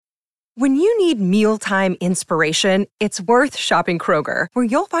When you need mealtime inspiration, it's worth shopping Kroger, where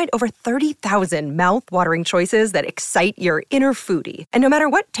you'll find over 30,000 mouth-watering choices that excite your inner foodie. And no matter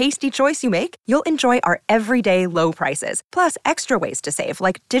what tasty choice you make, you'll enjoy our everyday low prices, plus extra ways to save,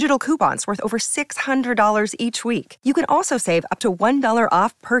 like digital coupons worth over $600 each week. You can also save up to $1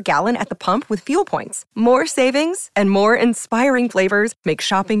 off per gallon at the pump with fuel points. More savings and more inspiring flavors make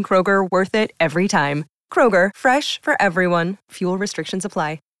shopping Kroger worth it every time. Kroger, fresh for everyone. Fuel restrictions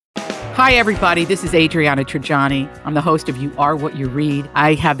apply. Hi, everybody. This is Adriana Trajani. I'm the host of You Are What You Read.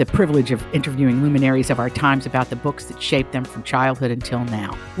 I have the privilege of interviewing luminaries of our times about the books that shaped them from childhood until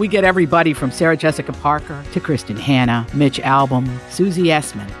now. We get everybody from Sarah Jessica Parker to Kristen Hanna, Mitch Albom, Susie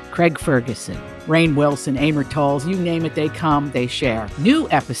Essman, Craig Ferguson, Rainn Wilson, Amor Tolls, you name it, they come, they share. New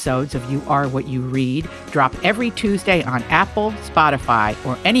episodes of You Are What You Read drop every Tuesday on Apple, Spotify,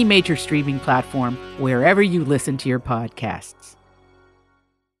 or any major streaming platform wherever you listen to your podcasts.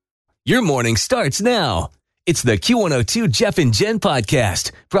 Your morning starts now. It's the Q102 Jeff and Jen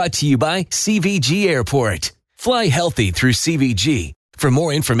podcast brought to you by CVG Airport. Fly healthy through CVG. For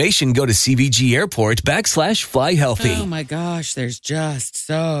more information, go to CVG Airport /fly healthy. Oh my gosh, there's just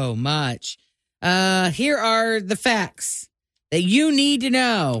so much. Here are the facts that you need to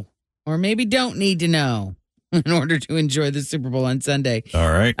know, or maybe don't need to know, in order to enjoy the Super Bowl on Sunday. All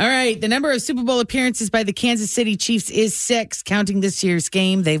right. The number of Super Bowl appearances by the Kansas City Chiefs is 6. Counting this year's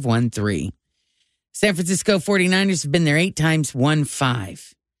game, they've won 3. San Francisco 49ers have been there 8 times, won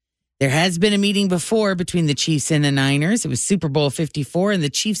 5. There has been a meeting before between the Chiefs and the Niners. It was Super Bowl 54, and the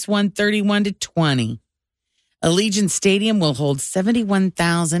Chiefs won 31-20. Allegiant Stadium will hold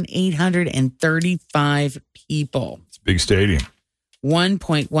 71,835 people. It's a big stadium.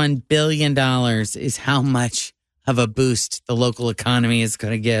 $1.1 billion is how much of a boost the local economy is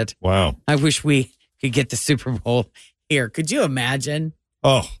going to get. Wow. I wish we could get the Super Bowl here. Could you imagine?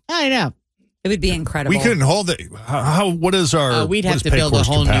 Oh. I know. It would be incredible. We couldn't hold it. What is our we'd have to build a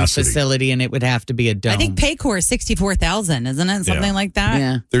whole new facility, and it would have to be a dome. I think Paycor is 64,000, isn't it? Something like that?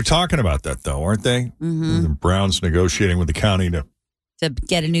 Yeah. They're talking about that, though, aren't they? Mm-hmm. The Browns negotiating with the county to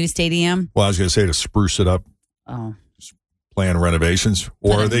get a new stadium? Well, I was going to say to spruce it up. Oh. Plan renovations,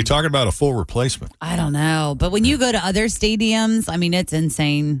 or are they talking about a full replacement? I don't know. But when you go to other stadiums, I mean, it's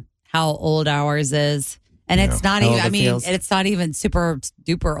insane how old ours is. And it's not even, it's not even super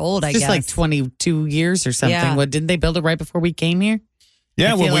duper old, I guess. Just like 22 years or something. Yeah. What, didn't they build it right before we came here?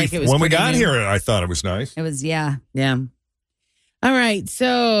 Yeah, when we got here, I thought it was nice. It was, yeah. Yeah. All right.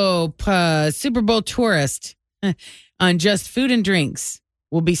 So, Super Bowl tourist on just food and drinks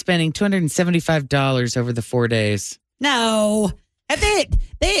will be spending $275 over the 4 days. No. They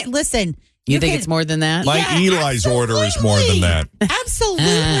listen. You think it's more than that? Eli's order is more than that.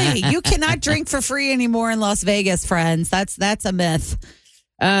 Absolutely. You cannot drink for free anymore in Las Vegas, friends. That's a myth.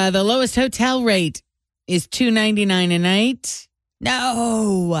 The lowest hotel rate is $299 a night.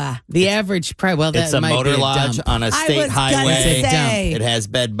 No. The average price, it's a motor lodge on a state highway. It has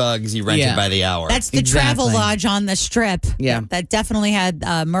bed bugs. You rent it by the hour. That's the travel lodge on the Strip. Yeah. That definitely had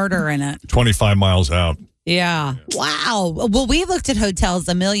murder in it. 25 miles out. Yeah. Wow. Well, we looked at hotels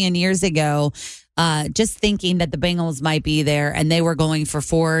a million years ago, just thinking that the Bengals might be there, and they were going for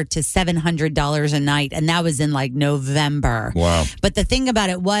 $400 to $700 a night, and that was in like November. Wow. But the thing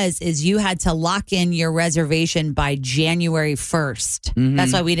about it is you had to lock in your reservation by January 1st. Mm-hmm.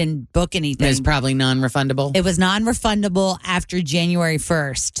 That's why we didn't book anything. It was probably non-refundable. It was non-refundable after January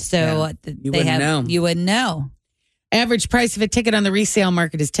 1st. So you wouldn't know. Average price of a ticket on the resale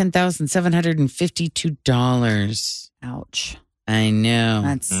market is $10,752. Ouch. I know.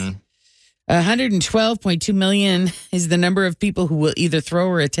 That's 112.2 million is the number of people who will either throw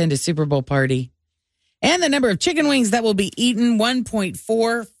or attend a Super Bowl party. And the number of chicken wings that will be eaten,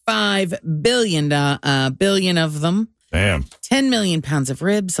 1.45 billion of them. Damn. 10 million pounds of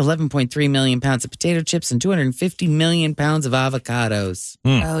ribs, 11.3 million pounds of potato chips, and 250 million pounds of avocados.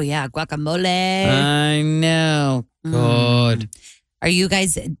 Oh, yeah. Guacamole. I know. God. Are you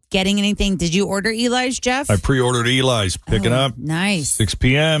guys getting anything? Did you order Eli's, Jeff? I pre-ordered Eli's. Picking up. Nice. 6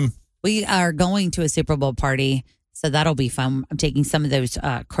 p.m. We are going to a Super Bowl party, so that'll be fun. I'm taking some of those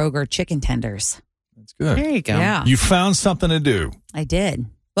Kroger chicken tenders. That's good. There you go. Yeah. You found something to do. I did.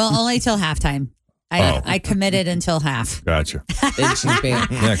 Well, only till halftime. I committed until half. Gotcha. Then she's Yeah,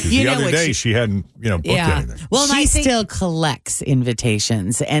 because the other day she hadn't, booked anything. Well, she still collects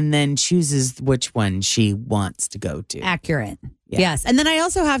invitations and then chooses which one she wants to go to. Accurate. Yeah. Yes. And then I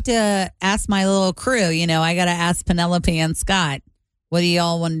also have to ask my little crew, I got to ask Penelope and Scott, what do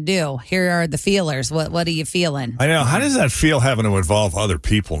y'all want to do? Here are the feelers. What are you feeling? I know. How does that feel having to involve other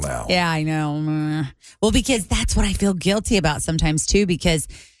people now? Yeah, I know. Well, because that's what I feel guilty about sometimes too, because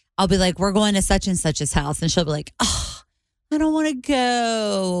I'll be like, we're going to such and such's house. And she'll be like, oh, I don't want to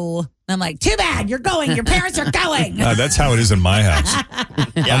go. And I'm like, too bad. You're going. Your parents are going. That's how it is in my house.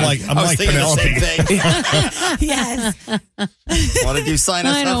 I'm like Penelope. Yes. Want to do sign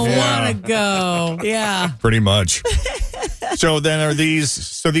us I don't want to go. Yeah. Pretty much. So then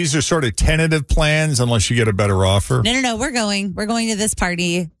these are sort of tentative plans unless you get a better offer? No. We're going to this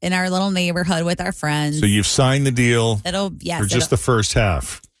party in our little neighborhood with our friends. So you've signed the deal for just the first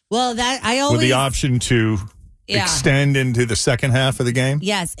half. Well, that I always. With the option to extend into the second half of the game?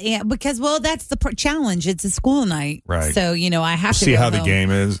 Yes, because, that's the challenge. It's a school night. Right. So, I have to see how the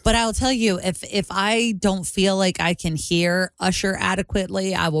game is. But I'll tell you, if I don't feel like I can hear Usher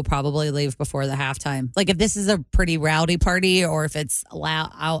adequately, I will probably leave before the halftime. Like if this is a pretty rowdy party or if it's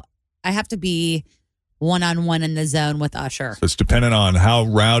loud, I have to be one-on-one in the zone with Usher. So it's dependent on how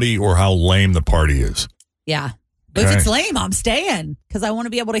rowdy or how lame the party is. Yeah. But if it's lame, I'm staying because I want to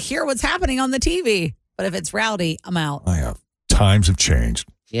be able to hear what's happening on the TV. But if it's rowdy, I'm out. Times have changed.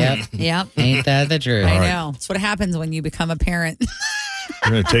 Yep. Ain't that the truth? I know. It's what happens when you become a parent.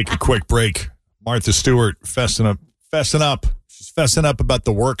 We're going to take a quick break. Martha Stewart fessing up. She's fessing up about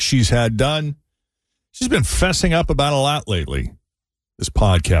the work she's had done. She's been fessing up about a lot lately. This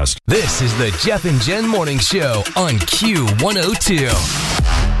podcast. This is the Jeff and Jen Morning Show on Q102.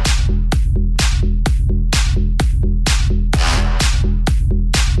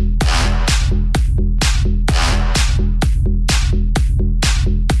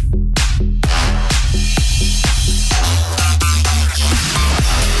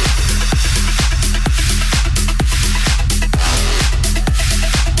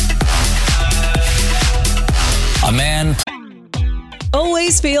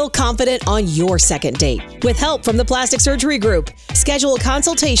 Always feel confident on your second date. With help from the Plastic Surgery Group. Schedule a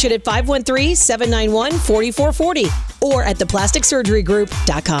consultation at 513-791-4440 or at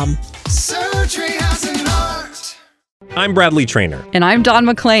theplasticsurgerygroup.com. Surgery has an art. I'm Bradley Trainer. And I'm Don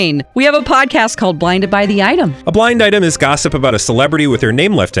McClain. We have a podcast called Blinded by the Item. A blind item is gossip about a celebrity with their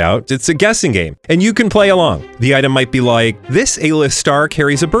name left out. It's a guessing game, and you can play along. The item might be like, this A-list star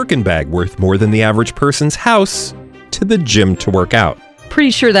carries a Birkin bag worth more than the average person's house to the gym to work out.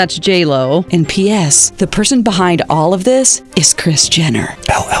 Pretty sure that's J-Lo. And P.S. the person behind all of this is Kris Jenner,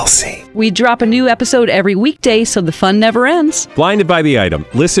 LLC. We drop a new episode every weekday so the fun never ends. Blinded by the Item.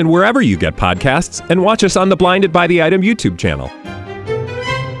 Listen wherever you get podcasts and watch us on the Blinded by the Item YouTube channel.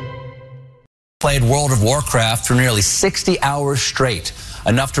 Played World of Warcraft for nearly 60 hours straight,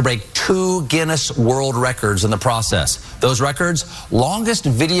 enough to break 2 Guinness World Records in the process. Those records, longest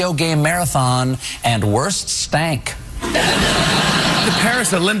video game marathon and worst stank. The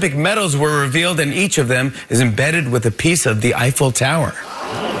Paris Olympic medals were revealed, and each of them is embedded with a piece of the Eiffel Tower.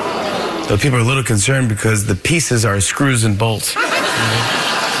 Though people are a little concerned because the pieces are screws and bolts.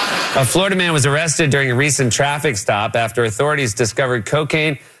 A Florida man was arrested during a recent traffic stop after authorities discovered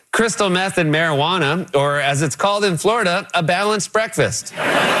cocaine, crystal meth, and marijuana, or as it's called in Florida, a balanced breakfast.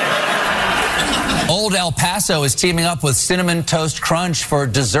 Old El Paso is teaming up with Cinnamon Toast Crunch for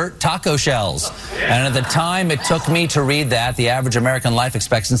dessert taco shells. And at the time it took me to read that, the average American life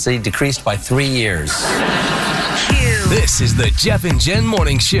expectancy decreased by 3 years. This is the Jeff and Jen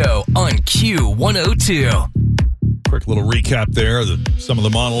Morning Show on Q102. Quick little recap there of some of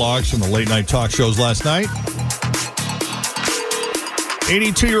the monologues from the late night talk shows last night.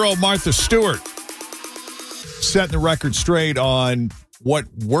 82-year-old Martha Stewart setting the record straight on what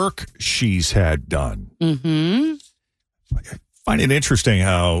work she's had done. Mm-hmm. I find it interesting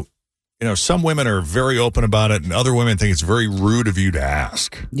how, some women are very open about it and other women think it's very rude of you to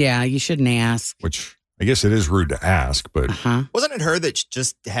ask. Yeah, you shouldn't ask. Which I guess it is rude to ask, but... Wasn't it her that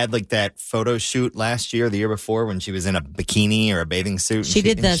just had like that photo shoot last year, the year before, when she was in a bikini or a bathing suit? She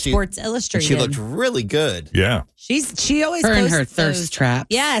did the Sports Illustrated. She looked really good. Yeah. She always her posts and her thirst traps.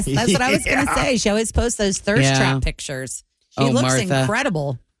 Yes, that's what I was going to say. She always posts those thirst trap pictures. She looks Martha.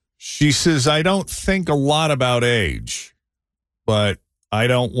 incredible. She says, I don't think a lot about age, but I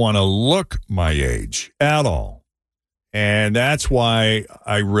don't want to look my age at all. And that's why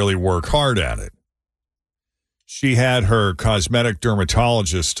I really work hard at it. She had her cosmetic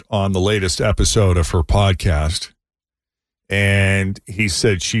dermatologist on the latest episode of her podcast. And he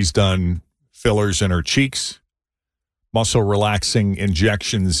said she's done fillers in her cheeks, muscle relaxing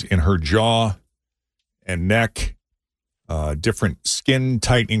injections in her jaw and neck, different skin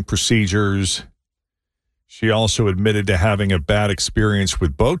tightening procedures. She also admitted to having a bad experience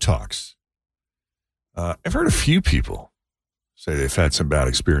with Botox. I've heard a few people say they've had some bad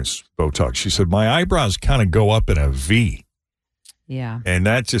experience with Botox. She said, my eyebrows kind of go up in a V. Yeah. And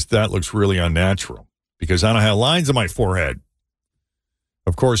that looks really unnatural because I don't have lines on my forehead.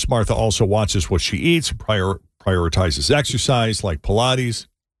 Of course, Martha also watches what she eats, prioritizes exercise like Pilates.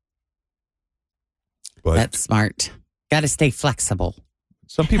 But That's smart. Got to stay flexible.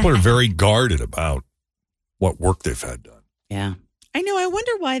 some people are very guarded about what work they've had done. Yeah. I know. I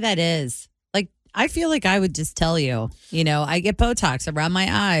wonder why that is. Like, I feel like I would just tell you, I get Botox around my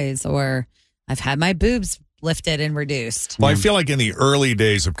eyes, or I've had my boobs lifted and reduced. Well, I feel like in the early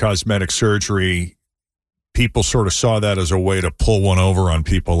days of cosmetic surgery, people sort of saw that as a way to pull one over on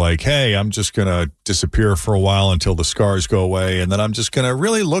people like, hey, I'm just going to disappear for a while until the scars go away, and then I'm just going to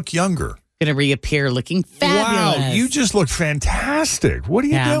really look younger. Going to reappear looking fabulous. Wow, you just look fantastic. What are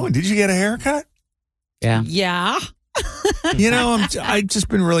you doing? Did you get a haircut? Yeah. Yeah. I've just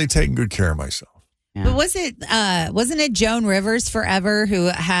been really taking good care of myself. Yeah. But wasn't it Joan Rivers forever who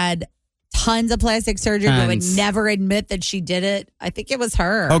had tons of plastic surgery but would never admit that she did it? I think it was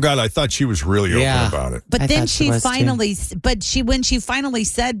her. Oh God, I thought she was really open about it. But then she finally, too. when she finally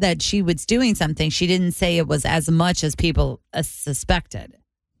said that she was doing something, she didn't say it was as much as people suspected.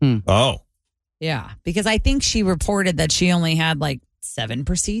 Oh. Yeah, because I think she reported that she only had like 7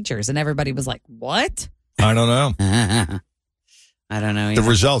 procedures, and everybody was like, "What?" I don't know. I don't know. The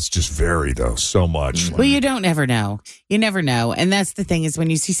results just vary, though, so much. Well, you don't ever know. You never know. And that's the thing is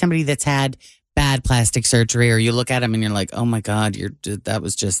when you see somebody that's had bad plastic surgery, or you look at them and you're like, oh, my God, that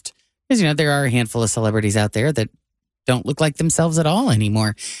was just, because, there are a handful of celebrities out there that don't look like themselves at all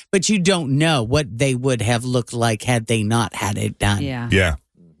anymore. But you don't know what they would have looked like had they not had it done. Yeah. Yeah.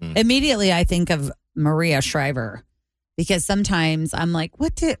 Immediately, I think of Maria Shriver, because sometimes I'm like,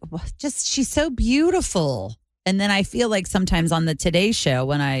 she's so beautiful. And then I feel like sometimes on the Today Show,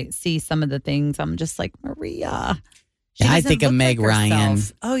 when I see some of the things, I'm just like, Maria. Yeah, I think of Meg Ryan.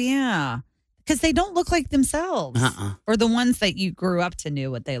 Oh, yeah. Because they don't look like themselves. Or the ones that you grew up to knew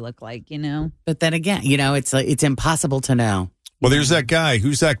what they look like, But then again, it's impossible to know. Well, there's that guy.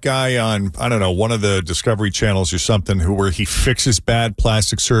 Who's that guy on, I don't know, one of the Discovery channels or something where he fixes bad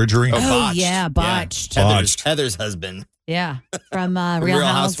plastic surgery? Oh, yeah, Botched. Yeah. Botched. Heather's husband. Yeah, from Real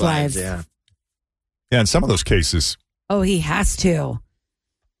Housewives. Yeah. Yeah, in some of those cases. Oh, he has to.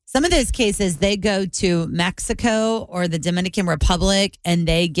 Some of those cases, they go to Mexico or the Dominican Republic and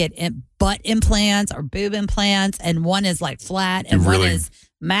they get butt implants or boob implants, and one is like flat and one is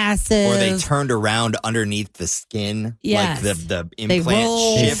massive. Or they turned around underneath the skin. Yes. Like the They implant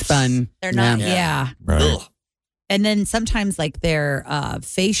roll. shifts. Fun. They're not, yeah. Right. Ugh. And then sometimes like their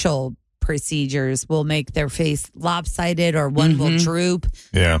facial procedures will make their face lopsided, or one will droop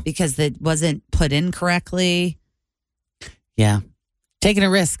because it wasn't put in correctly. Yeah. Taking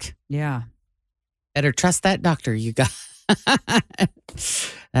a risk. Yeah. Better trust that doctor you got.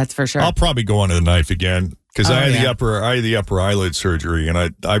 That's for sure. I'll probably go onto the knife again because I had the upper eyelid surgery, and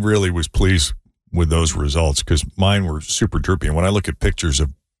I really was pleased with those results because mine were super droopy. And when I look at pictures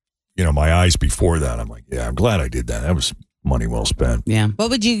of my eyes before that, I'm like, yeah, I'm glad I did that. That was money well spent. Yeah.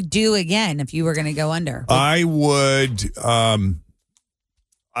 What would you do again if you were going to go under? I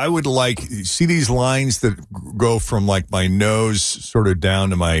would like see these lines that go from like my nose sort of down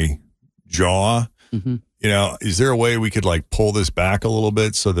to my jaw. Mm-hmm. Is there a way we could like pull this back a little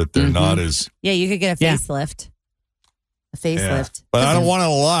bit so that they're not as? Yeah, you could get a facelift. A facelift. But I don't want it a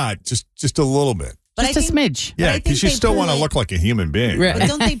lot, just a little bit. But just a smidge. Yeah, because you still want to look like a human being. Right. But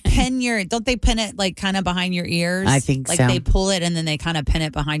don't they pin it like kind of behind your ears? I think like so. They pull it and then they kind of pin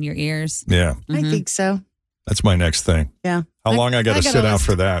it behind your ears. Yeah. I think so. That's my next thing. Yeah. How long I got to sit out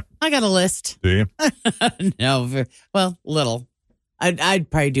for that? I got a list. Do you? No, well, little. I'd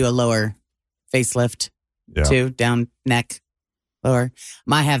probably do a lower facelift too, down neck, lower.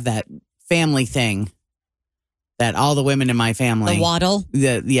 I have that family thing that all the women in my family. The waddle?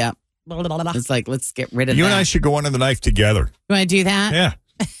 Yeah. It's like, let's get rid of You that. and I should go under the knife together. You want to do that?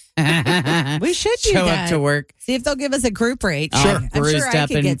 Yeah. We should do Show that. up to work. See if they'll give us a group rate. Sure. I'm Bruised sure I up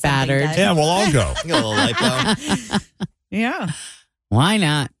could and get something battered. done. Yeah, we'll all go. You got a little lipo. Yeah. Why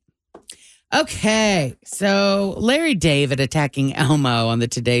not? Okay. So Larry David attacking Elmo on the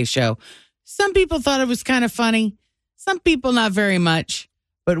Today Show. Some people thought it was kind of funny. Some people not very much.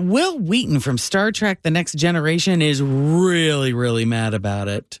 But Will Wheaton from Star Trek The Next Generation is really, really mad about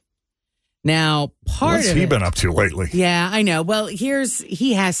it. Now, What's he been up to lately? Yeah, I know. Well,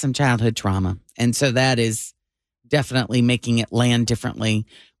 he has some childhood trauma. And so that is definitely making it land differently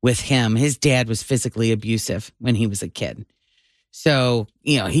with him. His dad was physically abusive when he was a kid. So,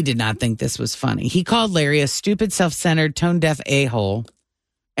 he did not think this was funny. He called Larry a stupid, self-centered, tone-deaf a-hole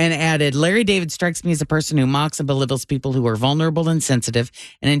and added, Larry David strikes me as a person who mocks and belittles people who are vulnerable and sensitive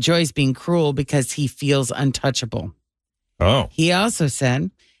and enjoys being cruel because he feels untouchable. Oh. He also said,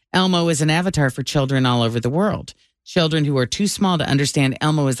 Elmo is an avatar for children all over the world. Children who are too small to understand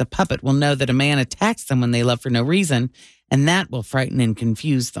Elmo as a puppet will know that a man attacks someone they love for no reason, and that will frighten and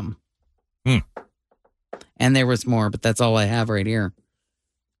confuse them. And there was more, but that's all I have right here.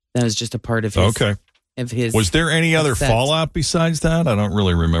 That was just a part of his. Okay. Of his. Was there any other fallout besides that? I don't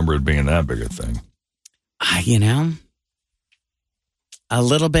really remember it being that big a thing. A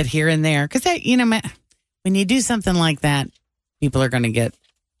little bit here and there. Because, when you do something like that, people are going to get.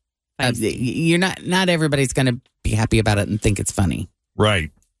 You're not everybody's going to be happy about it and think it's funny.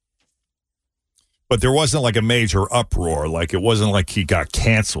 Right. But there wasn't like a major uproar. Like it wasn't like he got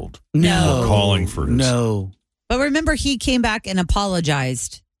canceled. No. Calling for this. No. But remember, he came back and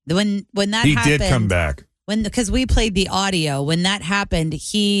apologized. When that he happened. He did come back. Because we played the audio. When that happened,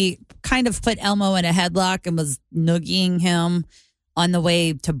 he kind of put Elmo in a headlock and was noogieing him on the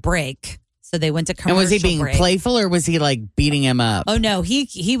way to break. So they went to commercial break. And was he being break. playful or was he like beating him up? Oh, no. He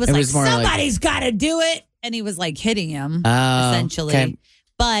was it like, was somebody's got to do it. And he was like hitting him, essentially. Okay.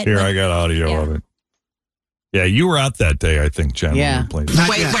 But here, I got audio of it. Yeah, you were out that day, I think, Jen. Yeah. When we Wait.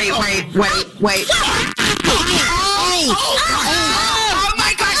 played Oh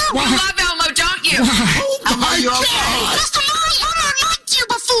my gosh, you love Elmo, don't you? Elmo, you okay? Just a moment, I liked you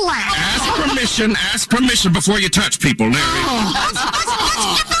before. Ask permission before you touch people, Larry. Let's get back on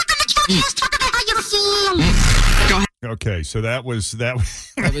the track. Let's talk about how you feel. Go ahead. Okay, so that was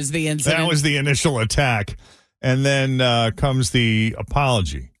the incident. That was the initial attack. And then comes the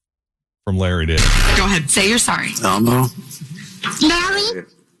apology from Larry David. Go ahead, say you're sorry. Elmo, Larry?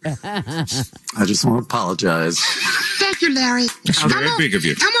 I just want to apologize. Thank you, Larry. It's very big of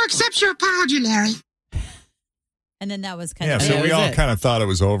you. Elmo accepts your apology, Larry. And then that was kind Yeah, of. so we all kind of thought it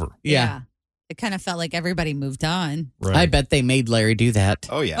was over. Yeah. It kind of felt like everybody moved on. Right. I bet they made Larry do that.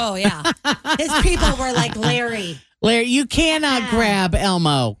 Oh, yeah. Oh, yeah. His people were like, Larry, you cannot grab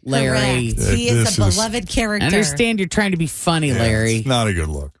Elmo, Larry. correct. He is a beloved character. I understand you're trying to be funny, Larry. It's not a good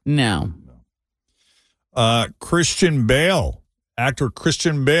look. No. Christian Bale, actor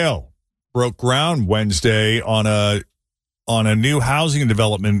Christian Bale, broke ground Wednesday on a new housing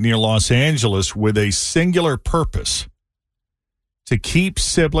development near Los Angeles with a singular purpose: to keep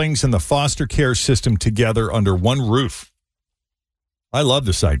siblings in the foster care system together under one roof. I love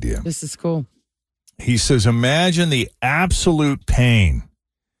this idea. This is cool. He says, imagine the absolute pain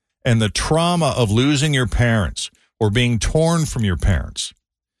and the trauma of losing your parents or being torn from your parents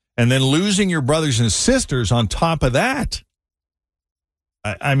and then losing your brothers and sisters on top of that.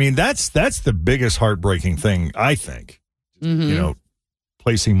 I mean, that's the biggest heartbreaking thing, I think,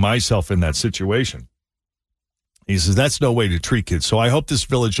 placing myself in that situation. He says, that's no way to treat kids. So I hope this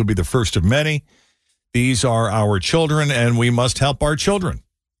village will be the first of many. These are our children, and we must help our children.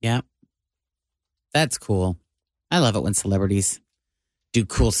 Yeah. That's cool. I love it when celebrities do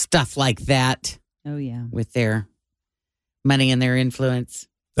cool stuff like that. Oh, yeah. With their money and their influence.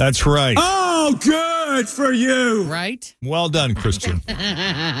 That's right. Oh, good for you. Right? Well done, Christian.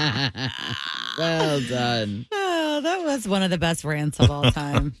 Well done. Oh, that was one of the best rants of all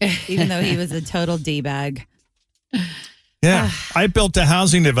time, even though he was a total D-bag. Yeah. I built a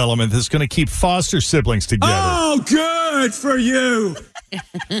housing development that's going to keep foster siblings together. Oh, good for you.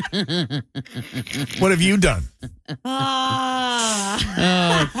 What have you done?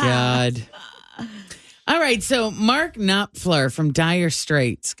 Oh, God. All right, so Mark Knopfler from Dire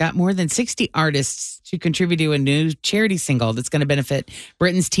Straits got more than 60 artists to contribute to a new charity single that's going to benefit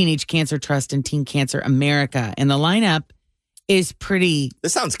Britain's Teenage Cancer Trust and Teen Cancer America. And the lineup is pretty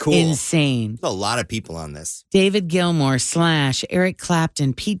This sounds cool. insane. There's a lot of people on this. David Gilmour, Slash, Eric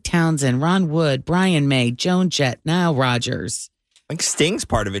Clapton, Pete Townsend, Ron Wood, Brian May, Joan Jett, Nile Rodgers. I think Sting's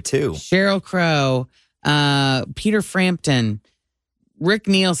part of it, too. Sheryl Crow, Peter Frampton, Rick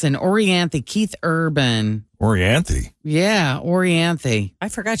Nielsen, Orianthe, Keith Urban. Orianthe? Yeah, Orianthe. I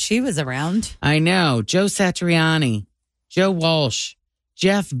forgot she was around. I know. Joe Satriani, Joe Walsh,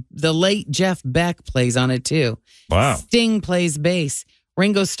 the late Jeff Beck plays on it too. Wow. Sting plays bass.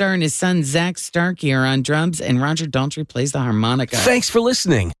 Ringo Starr and his son Zach Starkey are on drums, and Roger Daltrey plays the harmonica. Thanks for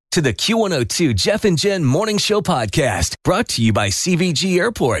listening to the Q102 Jeff and Jen Morning Show podcast, brought to you by CVG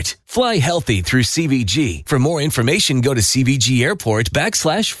Airport. Fly healthy through CVG. For more information, go to CVG Airport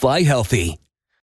 /fly healthy.